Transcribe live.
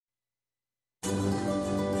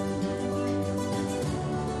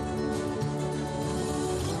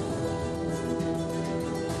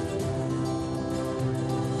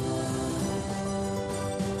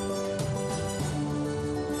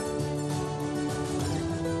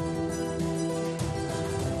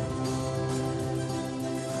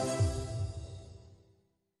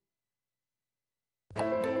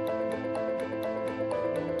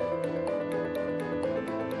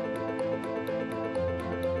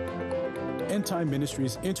End Time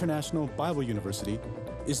Ministries International Bible University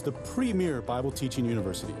is the premier Bible teaching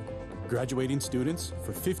university, graduating students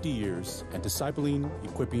for 50 years and discipling,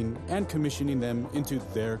 equipping, and commissioning them into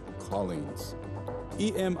their callings.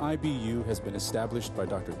 EMIBU has been established by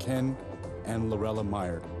Dr. Ken and Lorella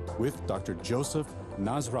Meyer, with Dr. JOSEPH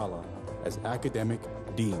NASSRALLA as academic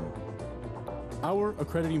dean. Our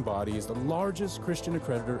accrediting body is the largest Christian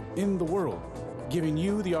accreditor in the world, giving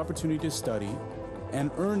you the opportunity to study and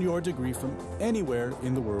earn your degree from anywhere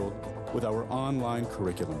in the world with our online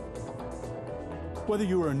curriculum. Whether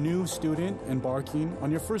you are a new student embarking on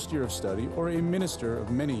your first year of study or a minister of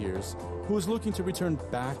many years who is looking to return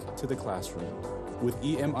back to the classroom, with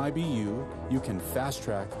EMIBU, you can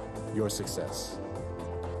fast-track your success.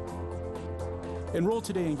 Enroll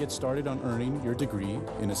today and get started on earning your degree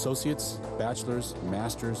in associate's, bachelor's,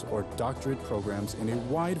 master's, or doctorate programs in a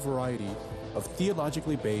wide variety of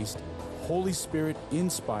theologically based, Holy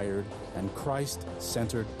Spirit-inspired, and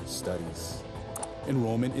Christ-centered studies.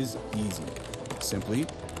 Enrollment is easy. Simply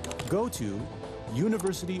go to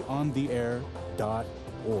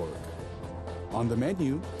universityontheair.org. On the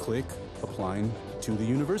menu, click Applying to the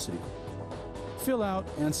University. Fill out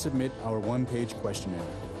and submit our one-page questionnaire,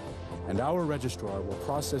 and our registrar will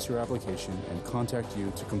process your application and contact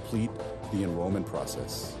you to complete the enrollment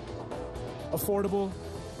process. Affordable,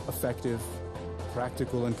 effective,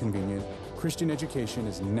 practical, and convenient Christian education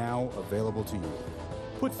is now available to you.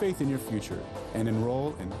 Put faith in your future and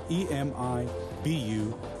enroll in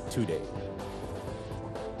EMIBU today.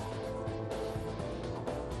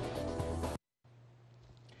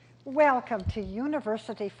 Welcome to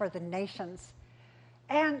University for the Nations.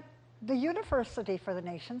 And the University for the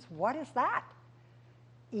Nations, what is that?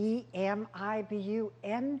 EMIBU,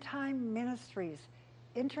 End Time Ministries,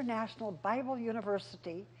 International Bible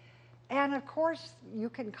University. And of course, you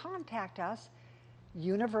can contact us,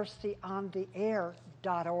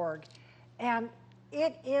 universityontheair.org. And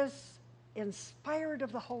it is inspired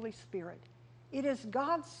of the Holy Spirit. It is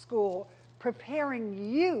God's school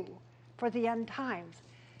preparing you for the end times.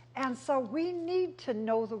 And so we need to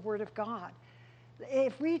know the Word of God.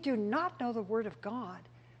 If we do not know the Word of God,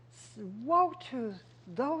 woe to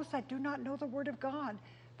those that do not know the Word of God,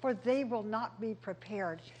 for they will not be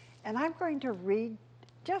prepared. And I'm going to read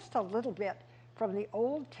just a little bit from the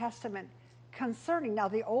Old Testament concerning, now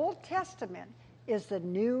the Old Testament is the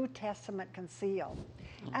New Testament concealed,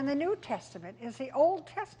 and the New Testament is the Old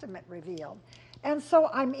Testament revealed. And so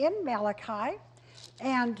I'm in Malachi,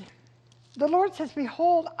 and the Lord says,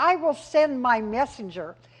 behold, I will send my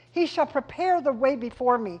messenger. He shall prepare the way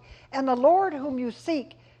before me. And the Lord whom you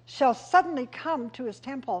seek shall suddenly come to his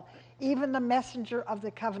temple, even the messenger of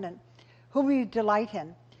the covenant, whom you delight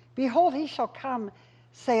in. Behold, he shall come,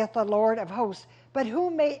 saith the Lord of hosts. But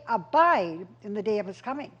who may abide in the day of his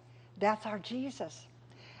coming? That's our Jesus.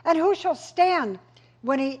 And who shall stand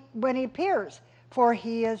when he appears? For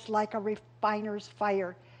he is like a refiner's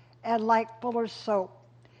fire, and like fuller's soap.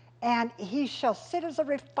 And he shall sit as a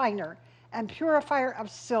refiner and purifier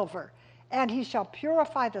of silver. And he shall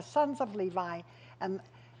purify the sons of Levi and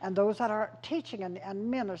those that are teaching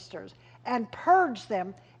and ministers, and purge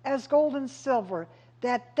them as gold and silver,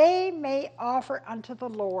 that they may offer unto the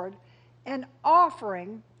Lord an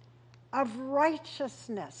offering of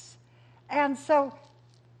righteousness. And so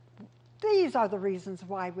these are the reasons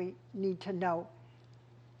why we need to know.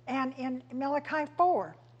 And in Malachi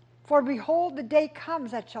 4, for behold, the day comes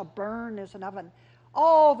that shall burn as an oven.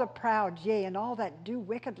 All the proud, yea, and all that do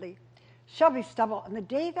wickedly shall be stubble. And the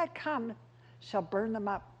day that comes shall burn them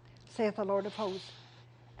up, saith the Lord of hosts.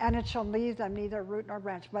 And it shall leave them neither root nor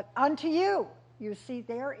branch. But unto you, you see,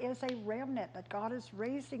 there is a remnant that God is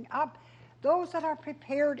raising up, those that are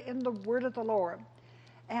prepared in the word of the Lord.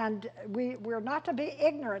 And we're not to be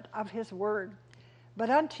ignorant of his word. But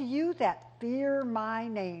unto you that fear my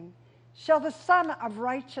name shall the Son of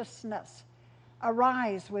Righteousness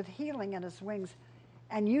arise with healing in his wings,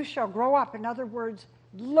 and you shall grow up. In other words,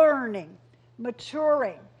 learning,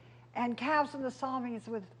 maturing, and calves in the stallings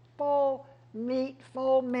with full meat,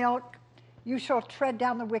 full milk. You shall tread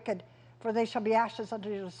down the wicked, for they shall be ashes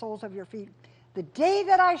under the soles of your feet. The day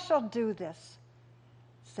that I shall do this,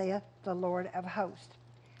 saith the Lord of hosts.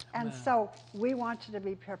 And Amen. so we want you to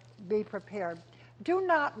be prepared. Do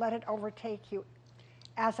not let it overtake you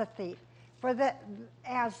as a thief. For that,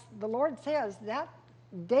 as the Lord says, that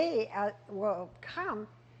day will come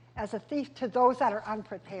as a thief to those that are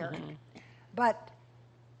unprepared. Mm-hmm. But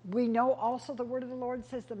we know also the word of the Lord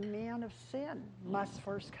says the man of sin must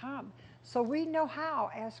first come. So we know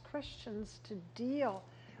how, as Christians, to deal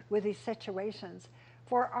with these situations.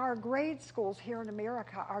 For our grade schools here in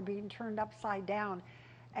America are being turned upside down.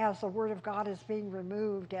 as the Word of God is being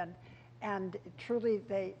removed. And truly,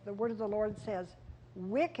 the Word of the Lord says,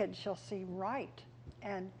 wicked shall seem right,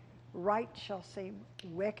 and right shall seem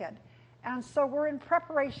wicked. And so we're in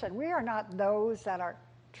preparation. We are not those that are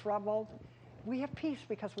troubled. We have peace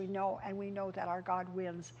because we know that our God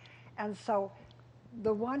wins. And so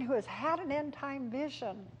the one who has had an end-time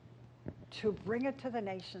vision to bring it to the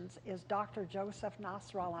nations is Dr. Joseph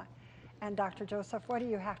NASSRALLA. And Dr. Joseph, what do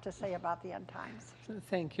you have to say about the end times?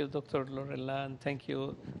 Thank you, Dr. Lorella, and thank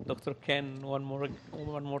you, Dr. Ken, one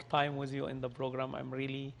more time with you in the program. I'm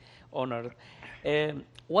really honored.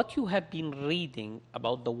 What you have been reading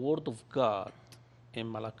about the Word of God in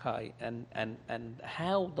Malachi and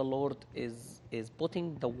how the Lord is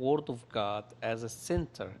putting the Word of God as a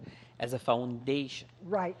center, as a foundation.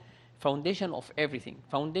 Right. Foundation of everything.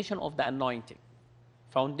 Foundation of the anointing.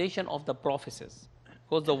 Foundation of the prophecies.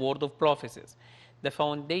 Because the word of prophecies. The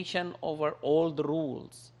foundation over all the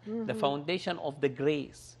rules. Mm-hmm. The foundation of the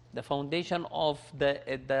grace. The foundation of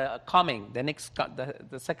the coming,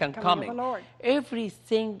 the second coming. Of the Lord.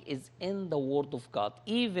 Everything is in the Word of God.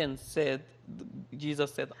 Even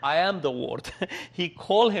Jesus said, I am the Word. He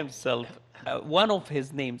called himself, one of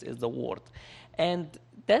his names is the Word. And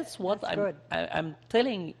that's what I'm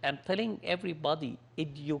telling everybody.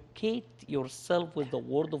 Educate yourself with the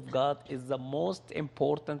Word of God is the most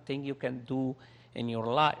important thing you can do in your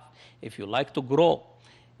life. If you like to grow,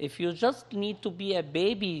 if you just need to be a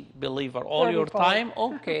baby believer all your time,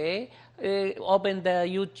 okay, open the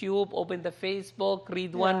YouTube, open the Facebook,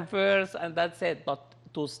 read one verse, and that's it. But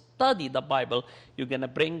to study the Bible, you're gonna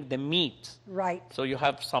bring the meat. Right. So you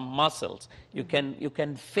have some muscles. You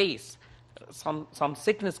can face some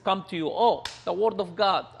sickness come to you. Oh, the Word of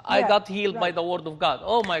God. I got healed by the Word of God.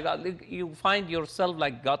 Oh my God, you find yourself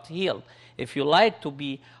like got healed. If you like to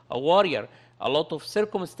be a warrior, a lot of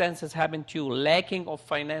circumstances happen to you, lacking of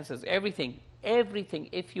finances, everything.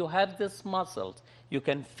 If you have these muscles, you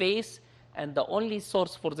can face, and the only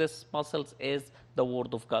source for these muscles is the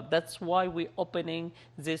Word of God. That's why we're opening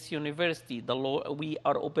this university. We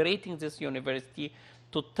are operating this university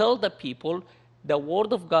to tell the people the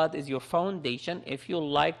Word of God is your foundation if you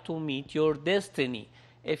like to meet your destiny,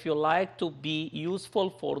 if you like to be useful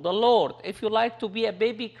for the Lord. If you like to be a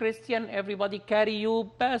baby Christian, everybody carry you,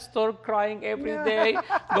 pastor, crying every day,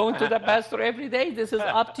 going to the pastor every day, this is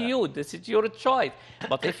up to you. This is your choice.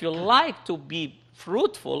 But if you like to be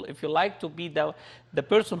fruitful, if you like to be the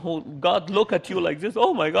person who God look at you like this,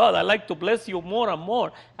 oh my God, I like to bless you more and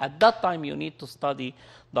more, at that time you need to study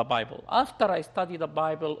the Bible. After I studied the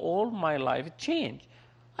Bible, all my life changed.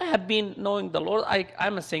 I have been knowing the Lord.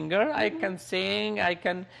 I'm a singer. I can sing.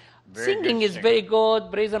 Singing is very good.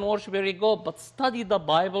 Praise and worship very good. But study the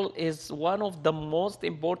Bible is one of the most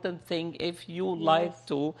important thing if you like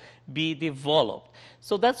to be developed.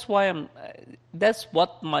 So that's why that's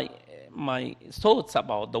what my thoughts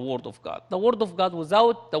about the Word of God. The Word of God,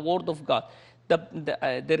 without the Word of God,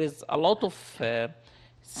 there is a lot of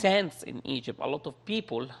saints in Egypt, a lot of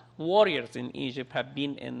people, warriors in Egypt have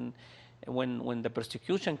been in, when the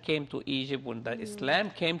persecution came to Egypt, when the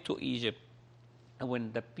Islam came to Egypt,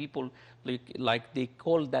 when the people, like they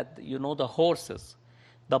call that, the horses,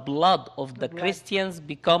 the blood of the Christians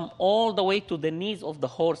become all the way to the knees of the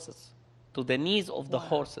horses,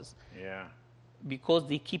 horses. Yeah. Because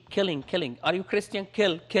they keep killing. Are you Christian?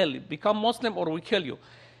 Kill. Become Muslim or we kill you.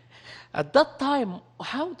 At that time,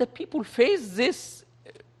 how the people face this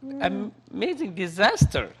amazing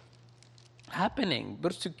disaster happening,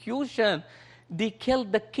 persecution. They kill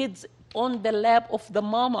the kids on the lap of the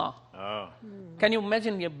mama. Oh. Can you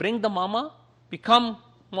imagine? You bring the mama, become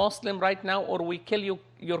Muslim right now, or we kill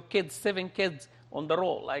your kids, 7 kids on the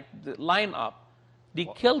row, like line up. They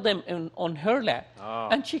kill them on her lap. Oh.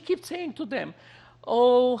 And she keeps saying to them,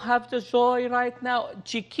 oh, have the joy right now.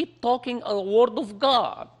 She keeps talking a word of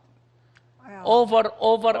God over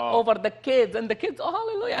the kids. And the kids, oh,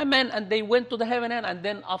 hallelujah, amen. And they went to the heaven. And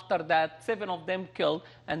then after that, 7 of them killed,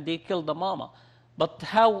 and they killed the mama. But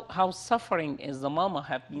how suffering is the mama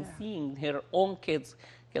have been seeing her own kids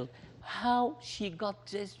killed. How she got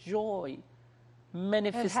this joy,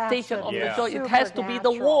 manifestation of the joy. It has to be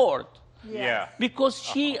the Word. Yeah. Because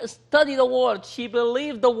she studied the Word, she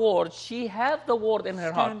believed the Word, she had the Word in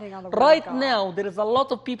her heart. Right now, there is a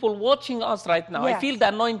lot of people watching us right now. Yes. I feel the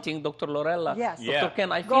anointing, Dr. Lorella, Dr.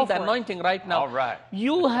 Ken, I feel the anointing right now. All right.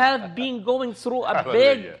 You have been going through a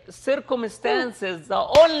big circumstances. The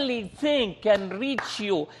only thing can reach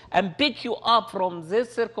you and pick you up from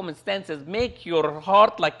these circumstances, make your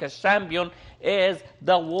heart like a champion, is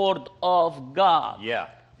the Word of God. Yeah.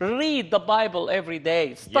 Read the Bible every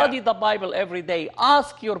day. Study the Bible every day.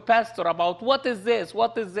 Ask your pastor about what is this,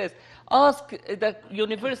 what is this. Ask the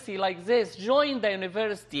university like this. Join the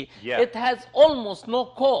university. Yeah. It has almost no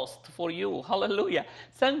cost for you. Hallelujah.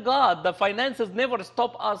 Thank God the finances never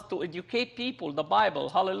stop us to educate people the Bible.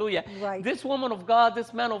 Hallelujah. Right. This woman of God,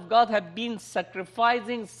 this man of God have been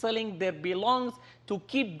sacrificing, selling their belongings to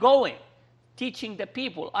keep going, teaching the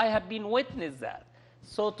people. I have been witness that.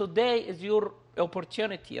 So today is your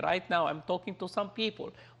opportunity. Right now, I'm talking to some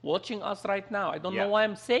people watching us right now. I don't know why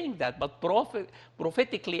I'm saying that, but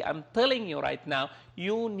prophetically, I'm telling you right now,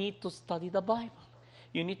 you need to study the Bible.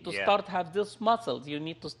 You need to start have these muscles. You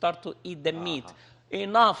need to start to eat the meat.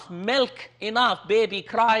 Enough milk, enough, baby,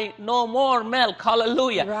 cry, no more milk.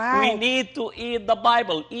 Hallelujah. Right. We need to eat the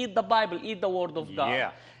Bible, eat the Bible, eat the Word of God.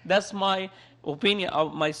 Yeah. That's my opinion,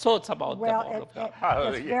 my thoughts about the Word of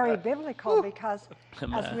God. It's very biblical because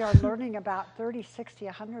as we are learning about 30, 60,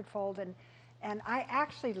 100-fold, and I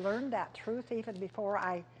actually learned that truth even before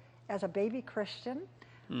as a baby Christian,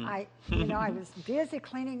 I was busy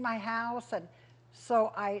cleaning my house, and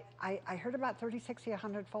so I heard about 30, 60,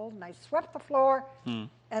 100-fold, and I swept the floor, and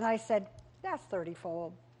I said, that's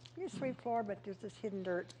 30-fold. You sweep floor, but there's this hidden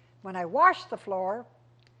dirt. When I washed the floor,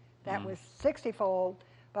 that was 60-fold.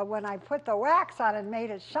 But when I put the wax on and made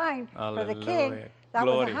it shine for the king, that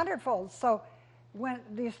was 100-fold. So when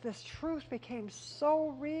this truth became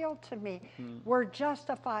so real to me, we're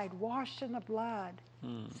justified, washed in the blood,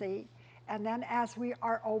 see? And then as we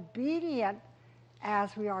are obedient,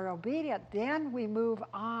 then we move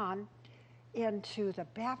on into the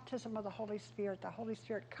baptism of the Holy Spirit. The Holy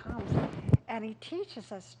Spirit comes and he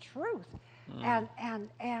teaches us truth.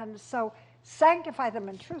 And so sanctify them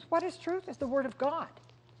in truth. What is truth? It's the Word of God.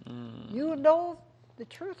 You know the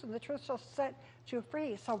truth, and the truth shall set you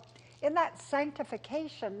free. So in that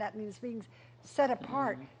sanctification, that means being set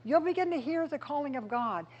apart, you'll begin to hear the calling of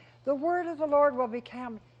God. The word of the Lord will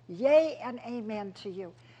become yea and amen to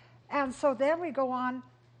you. And so then we go on,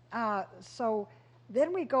 to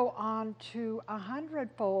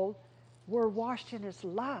 100-fold. We're washed in his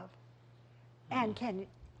love. And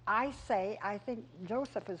I think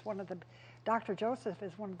Joseph is Dr. Joseph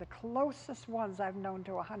is one of the closest ones I've known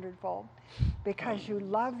to 100-fold, because you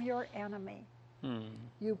love your enemy.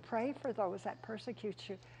 You pray for those that persecute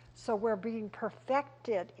you. So we're being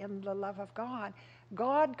perfected in the love of God.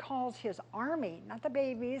 God calls his army, not the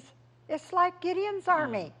babies. It's like Gideon's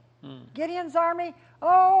army. Gideon's army,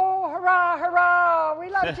 oh, hurrah, hurrah, we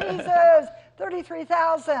love Jesus,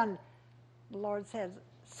 33,000. The Lord says,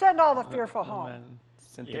 send all the fearful home.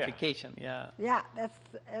 Sanctification, Yeah,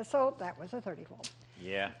 so that was a 30-fold.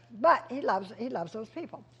 Yeah. But he loves those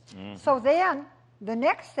people. So then the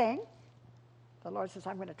next thing, the Lord says,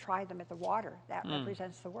 I'm going to try them at the water. That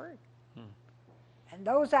represents the word. And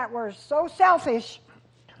those that were so selfish,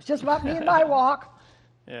 it's just about me and my walk.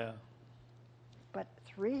 Yeah. But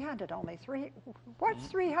 300, only 3, what's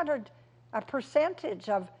 300 a percentage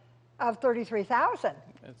of 33,000?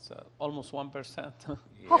 It's almost 1%.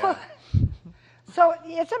 Yeah. So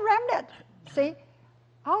it's a remnant. See,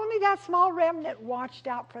 only that small remnant watched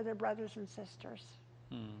out for their brothers and sisters.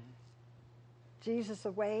 Jesus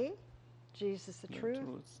the way, Jesus the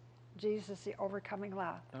truth, Jesus the overcoming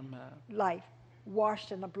life.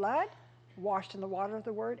 Washed in the blood, washed in the water of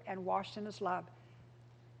the word, and washed in his love.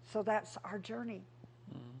 So that's our journey.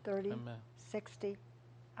 30, 60,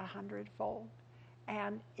 100-fold.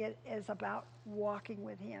 And it is about walking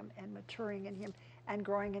with him and maturing in him and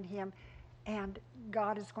growing in him. And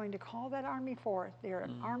God is going to call that army forth. They're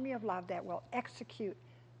an army of love that will execute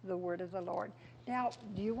the word of the Lord. Now,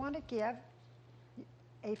 do you want to give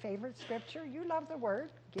a favorite scripture? You love the word.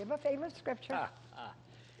 Give a favorite scripture.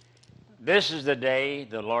 This is the day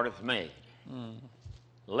the Lord hath made.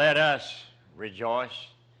 Let us rejoice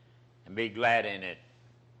and be glad in it.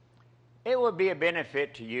 It would be a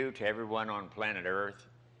benefit to you, to everyone on planet Earth,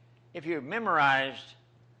 if you memorized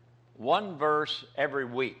one verse every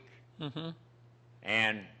week.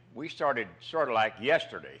 And we started sort of like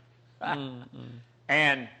yesterday.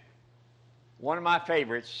 And one of my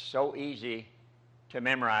favorites, so easy to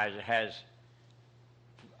memorize, it has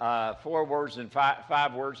 4 words and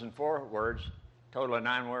 5 words and 4 words, total of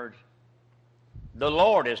 9 words. The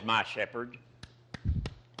Lord is my shepherd.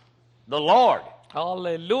 The Lord.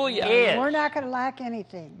 Hallelujah. Is We're not going to lack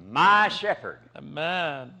anything. my shepherd.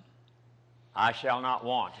 Amen. I shall not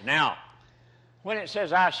want. Now, when it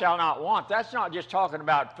says I shall not want, that's not just talking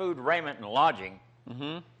about food, raiment, and lodging.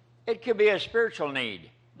 It could be a spiritual need.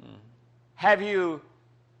 Have you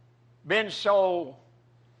been so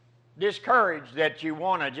discouraged that you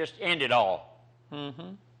want to just end it all?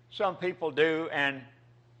 Some people do, and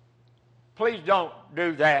please don't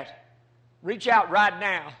do that. Reach out right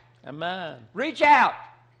now. Amen. Reach out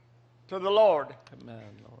to the Lord. Amen,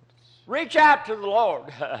 Lord. Reach out to the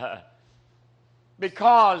Lord.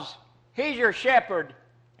 Because He's your shepherd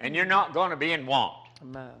and you're not going to be in want.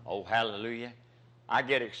 Amen. Oh, hallelujah. I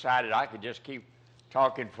get excited. I could just keep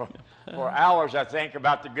talking for hours, I think,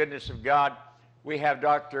 about the goodness of God. We have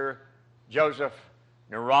Dr. JOSEPH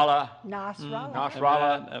NASSRALLA.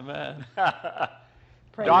 Amen.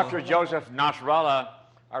 Dr. JOSEPH NASSRALLA,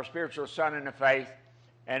 our spiritual son in the faith.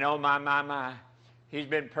 And oh, my, he's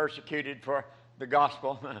been persecuted for the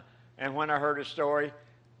gospel. And when I heard his story,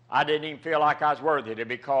 I didn't even feel like I was worthy to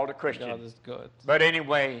be called a Christian. God is good. But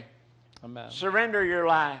anyway, Amen. Surrender your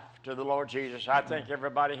life to the Lord Jesus. I think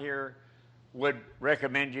everybody here would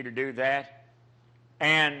recommend you to do that.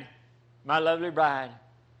 And my lovely bride,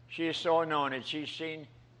 she is so anointed. She's seen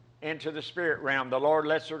into the spirit realm. The Lord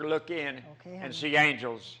lets her look in and see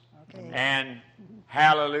angels. And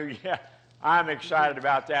hallelujah. I'm excited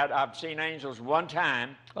about that. I've seen angels one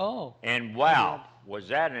time. Oh. And wow, was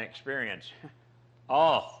that an experience.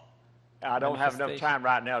 Oh, I don't have enough time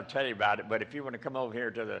right now to tell you about it, but if you want to come over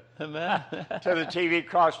here to the TV,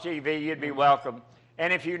 CROSS TV, you'd be welcome.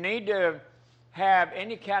 And if you need to have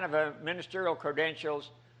any kind of a ministerial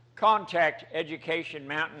credentials, contact Education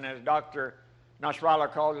Mountain, as Dr.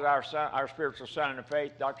 NASSRALLA calls it, our spiritual son in the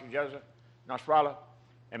faith, Dr. JOSEPH NASSRALLA,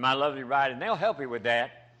 and my lovely bride, and they'll help you with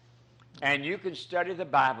that. And you can study the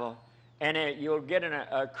Bible, and you'll get an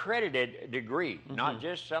accredited degree, not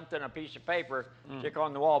just something, a piece of paper, stick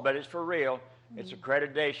on the wall, but it's for real. It's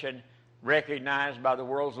accreditation recognized by the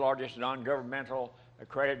world's largest non-governmental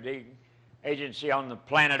accrediting agency on the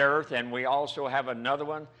planet Earth, and we also have another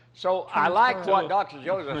one. So I like what Dr.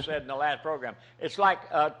 JOSEPH said in the last program. It's like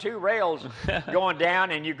 2 rails going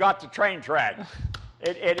down, and you got the train track.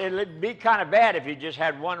 It'd be kind of bad if you just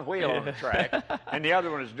had one wheel on the track, and the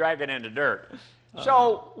other one is dragging in the dirt.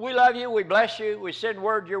 So we love you. We bless you. We send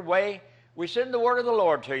word your way. We send the word of the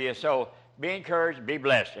Lord to you. So be encouraged. Be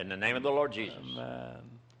blessed in the name of the Lord Jesus. Amen.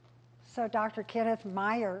 So Dr. Kenneth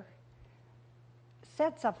Meyer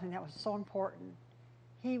said something that was so important.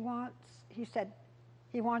 He said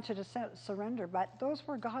he wants you to surrender, but those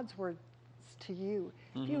were God's words to you.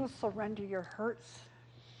 If you will surrender your hurts,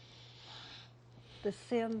 the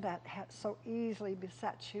sin that has so easily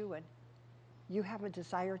beset you, and you have a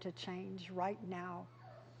desire to change right now,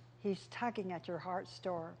 He's tugging at your heart's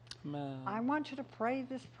door. Amen. I want you to pray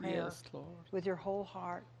this prayer with your whole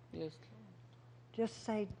heart. Yes, Lord. Just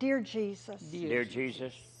say, Dear Jesus, Dear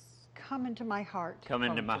Jesus, come into my heart. come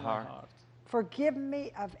into my heart. Forgive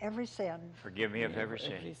me of every sin. Forgive me of every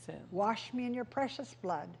sin. Wash me in your precious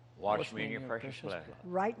blood. Wash me in your precious blood.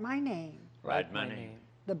 Write my name. Write my name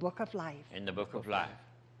the book of life. in the book of life.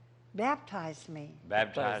 Baptize me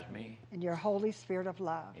Baptize me in your Holy Spirit of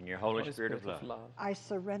love. in your Holy Spirit of love. I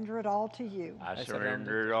surrender it all to you. I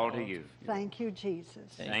surrender it all to you. Thank you,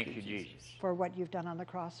 Jesus, Thank you, Jesus, for what you've done on the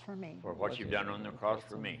cross for me. for what you've done on the cross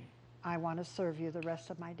for me. I want to serve you the rest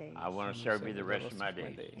of my days. I want to serve you the rest of my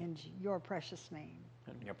days. In your precious name.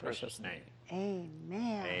 In your precious name.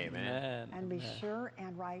 Amen. Amen. And be sure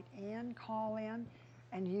and write in, call in.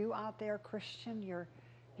 And you out there, Christian, you're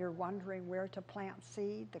wondering where to plant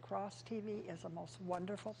seed. The CROSS TV is a most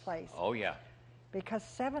wonderful place. Oh, yeah. Because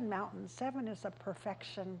 7 mountains, 7 is a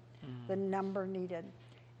perfection, the number needed.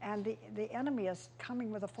 And the enemy is coming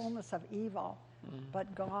with a fullness of evil,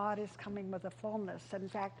 but God is coming with a fullness. In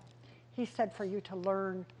fact, He said for you to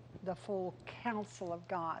learn the full counsel of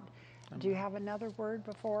God. Do you have another word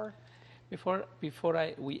before? Before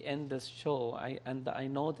we end this show, I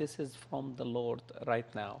know this is from the Lord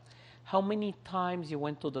right now. How many times you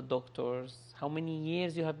went to the doctors? How many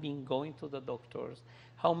years you have been going to the doctors?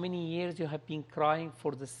 How many years you have been crying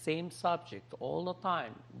for the same subject all the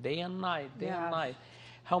time, day and night, day and night?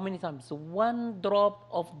 How many times? 1 drop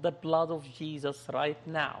of the blood of Jesus right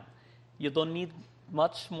now. You don't need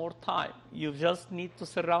much more time. You just need to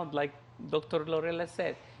surround, like Dr. Lorella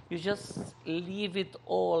said. You just leave it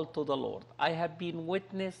all to the Lord. I have been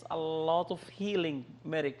witness a lot of healing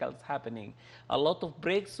miracles happening, a lot of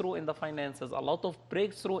breakthrough in the finances, a lot of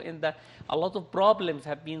breakthrough a lot of problems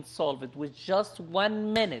have been solved with just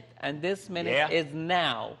 1 minute. And this minute is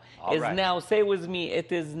now. Now. Say with me,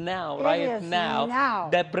 it is now, right now.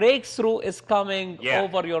 The breakthrough is coming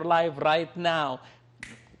over your life right now.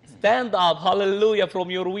 Stand up, hallelujah,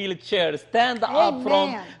 from your wheelchair. Stand up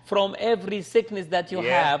from every sickness that you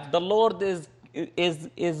have. The Lord is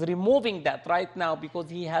removing that right now because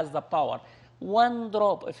He has the power. 1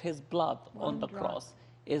 drop of His blood on the cross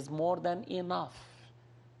is more than enough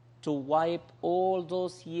to wipe all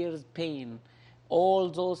those years' pain, all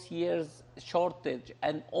those years shortage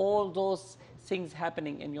and all those things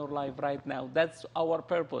happening in your life right now. That's our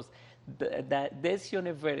purpose. That this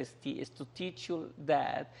university is to teach you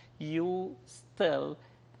that you still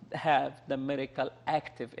have the miracle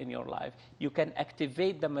active in your life. You can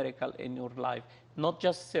activate the miracle in your life, not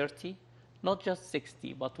just 30, not just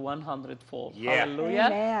 60, but 100-fold. Yeah. Hallelujah.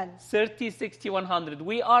 Amen. 30, 60, 100.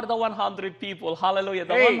 We are the 100 people. Hallelujah.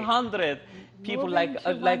 The Hey. 100 people Moving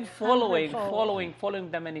to like following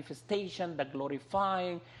 100-fold. the manifestation, the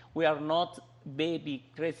glorifying. We are not baby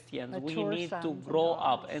Christians. We Mature need to sons and grow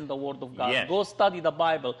up daughters. in the Word of God. Yes. Go study the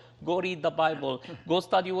Bible. Go read the Bible. Go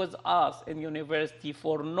study with us in university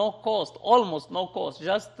for no cost, almost no cost,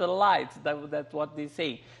 just the lights. That's what they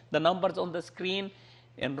say. The numbers on the screen.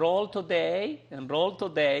 Enroll today. Enroll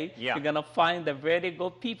today. Yeah. You're gonna find the very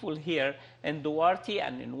good people here in Duarte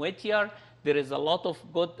and in Whittier. There is a lot of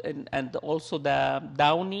good, and also the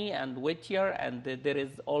Downey and Whittier, and there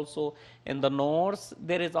is also in the north.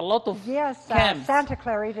 There is a lot of Yes, camps. Santa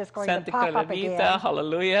Clarita is going Santa to pop up Clarita, again.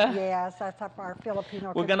 hallelujah. Yes, that's up our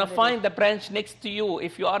Filipino We're going to community. find the branch next to you.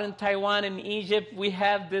 If you are in Taiwan and Egypt, we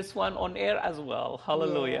have this one on air as well.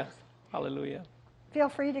 Hallelujah. Yes. Hallelujah. Feel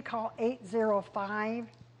free to call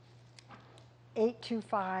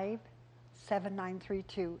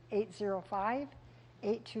 805-825-7932.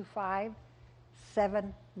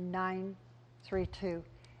 805-825-7932.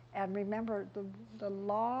 And remember, the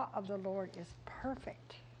law of the Lord is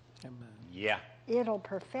perfect. Amen. Yeah. It'll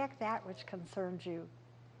perfect that which concerns you.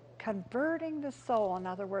 Converting the soul, in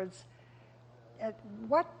other words,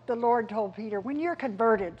 what the Lord told Peter, when you're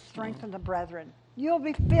converted, strengthen the brethren. You'll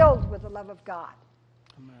be filled with the love of God.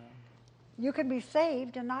 Amen. You can be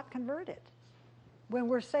saved and not converted. When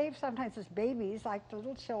we're saved, sometimes as babies, like the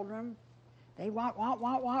little children, they want.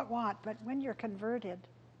 But when you're converted,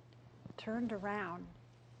 turned around,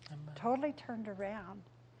 Amen. totally turned around,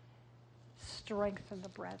 strengthen the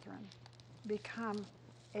brethren. Become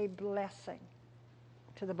a blessing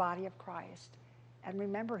to the body of Christ. And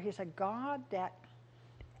remember, He's a God that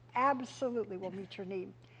absolutely will meet your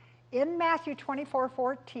need. In Matthew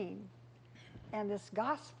 24:14, and this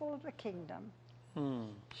gospel of the kingdom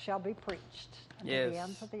shall be preached unto the Yes.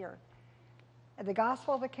 ends of the earth. And the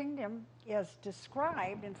gospel of the kingdom is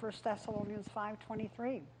described in 1 Thessalonians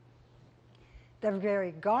 5:23. The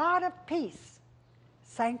very God of peace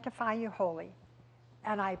sanctify you wholly.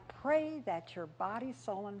 And I pray that your body,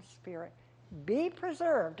 soul, and spirit be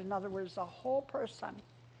preserved. In other words, the whole person.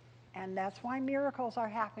 And that's why miracles are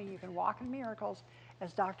happening. You can walk in miracles,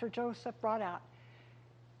 as Dr. Joseph brought out.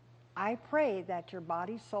 I pray that your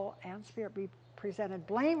body, soul, and spirit be presented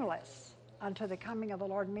blameless unto the coming of the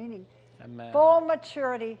Lord, meaning Amen. full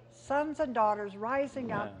maturity, sons and daughters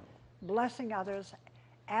rising up, Amen. blessing others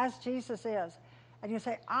as Jesus is. And you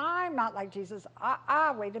say, I'm not like Jesus.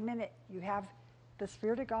 Wait a minute. You have the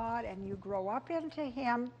Spirit of God, and you grow up into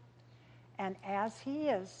Him, and as He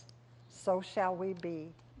is, so shall we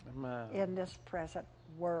be Amen. in this present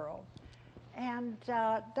world. And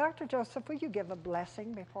Dr. Joseph, will you give a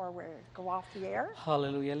blessing before we go off the air?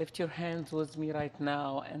 Hallelujah. Lift your hands with me right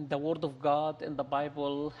now. And the word of God in the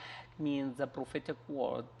Bible means a prophetic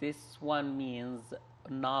word. This one means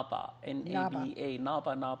Naba, N-A-B-A,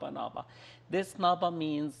 Naba, Naba, Naba. This Naba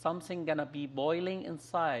means something gonna be boiling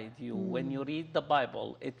inside you. When you read the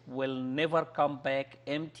Bible, it will never come back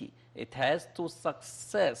empty. It has to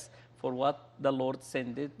success for what the Lord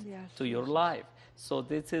sent it to your life. So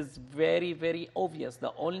this is very, very obvious.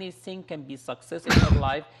 The only thing can be success in your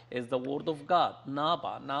life is the word of God.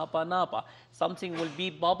 Naba, Naba, Naba. Something will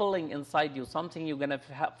be bubbling inside you. Something you're going to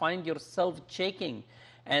find yourself shaking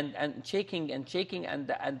and shaking and shaking,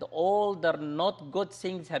 and all the not good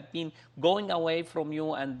things have been going away from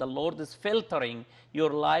you, and the Lord is filtering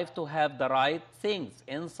your life to have the right things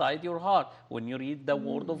inside your heart when you read the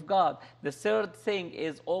word of God. The third thing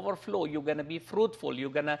is overflow. You're going to be fruitful.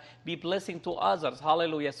 You're going to be blessing to others.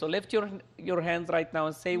 Hallelujah. So lift your hands right now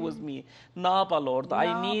and say with me, Naba, Lord,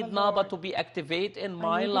 I need Naba to be activated in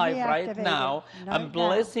my life right now. I'm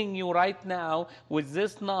blessing you right now with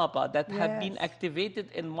this Naba that have been activated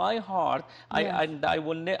in my heart. I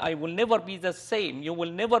will never be the same. You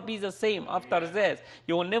will never be the same after this.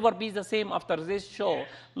 You will never be the same after this show.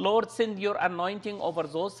 Lord, send your anointing over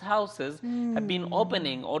those houses have been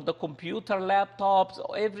opening, or the computer, laptops,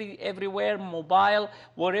 everywhere, mobile,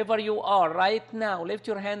 wherever you are right now. Lift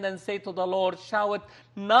your hand and say to the Lord, shout,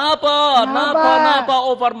 Naba, Naba, Naba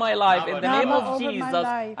over my life. In the name of Jesus,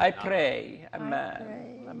 I pray.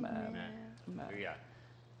 Amen. Amen. Hallelujah.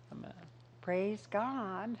 Amen. Praise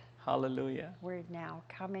God. Hallelujah. We're now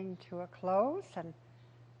coming to a close, and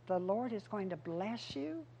the Lord is going to bless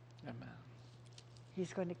you. Amen.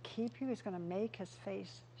 He's going to keep you. He's going to make his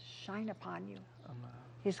face shine upon you. Amen.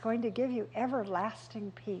 He's going to give you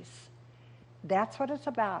everlasting peace. That's what it's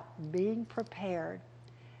about, being prepared.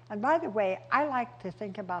 And by the way, I like to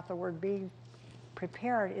think about the word being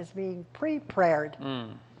prepared as being prepared.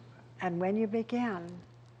 And when you begin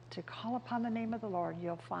to call upon the name of the Lord,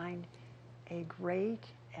 you'll find a great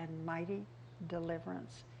and mighty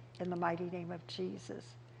deliverance in the mighty name of Jesus.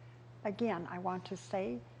 Again, I want to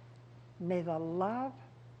say, may the love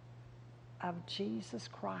of Jesus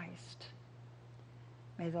Christ,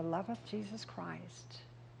 may the love of Jesus Christ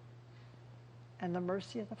and the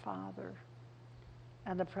mercy of the Father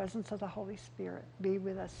and the presence of the Holy Spirit be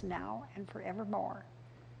with us now and forevermore.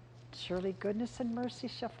 Surely goodness and mercy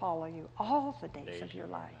shall follow you all the days of your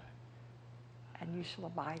life, and you shall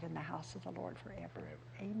abide in the house of the Lord forever.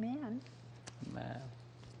 Amen. Amen.